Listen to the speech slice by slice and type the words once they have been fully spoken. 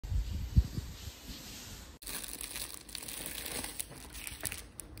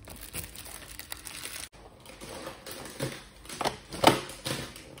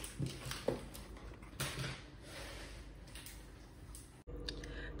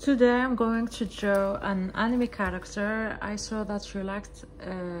Today I'm going to draw an anime character. I saw that you liked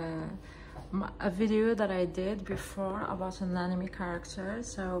a video that I did before about an anime character.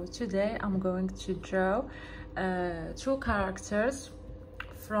 So today I'm going to draw two characters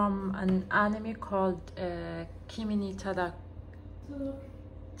from an anime called KIMI ni Todoke.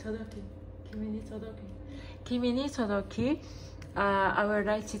 KIMI ni Todoke. I will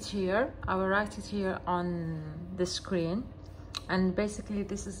write it here. I will write it here on the screen. And basically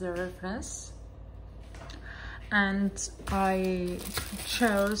this is the reference, and I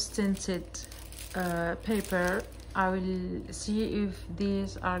chose tinted paper. I will see if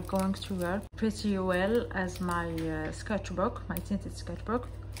these are going to work pretty well as my sketchbook, my tinted sketchbook.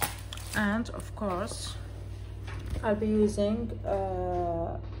 And of course I'll be using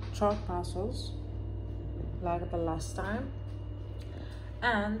chalk pencils like the last time,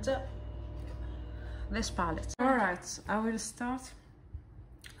 and this palette. All right, I'll start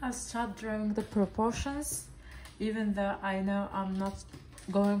drawing the proportions, even though I know I'm not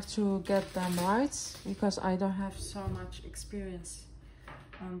going to get them right because I don't have so much experience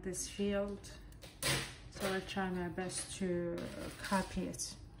on this field, so I try my best to copy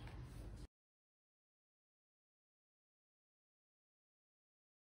it.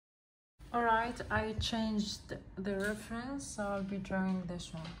 All right, I changed the reference, so I'll be drawing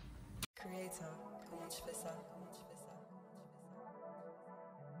this one. Creator, comment tu fais ça?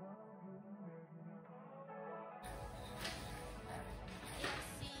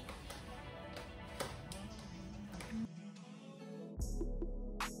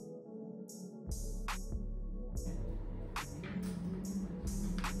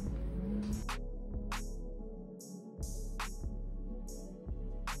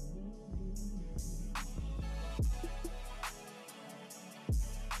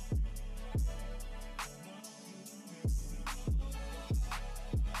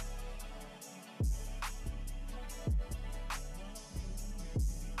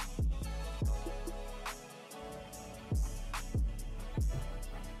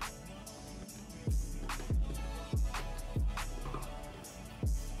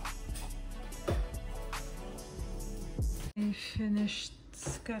 I finished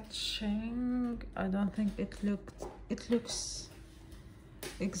sketching. I don't think it looks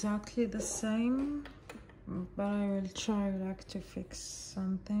exactly the same, but I will try like to fix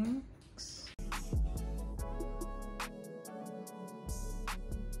some things.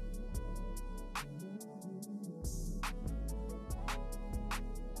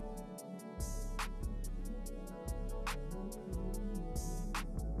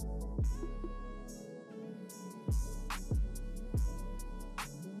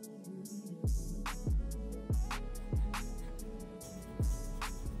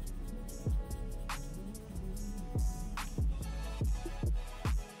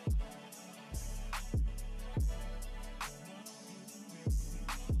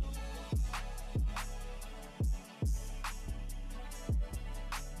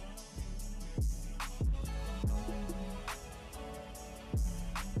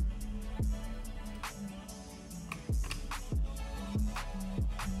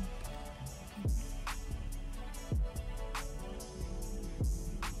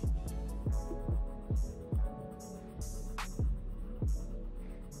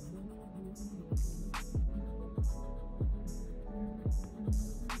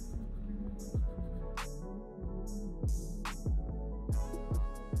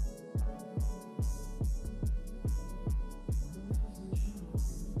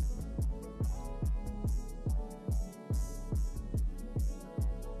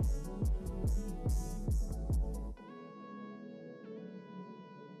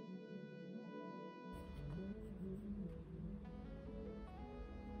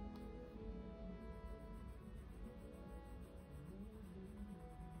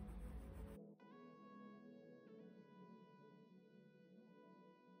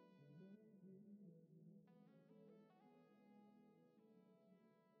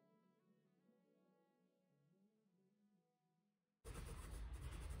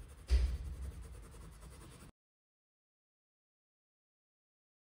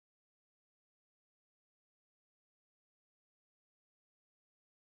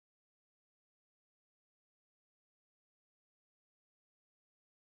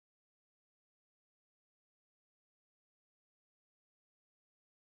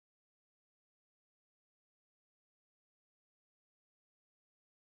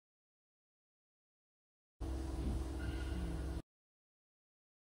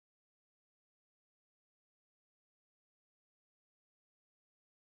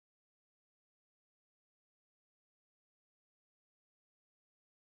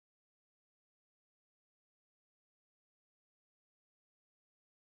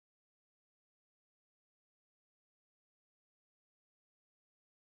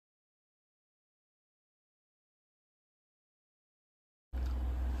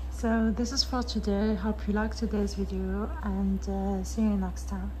 So this is for today. Hope you liked today's video, and see you next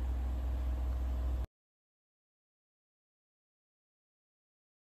time.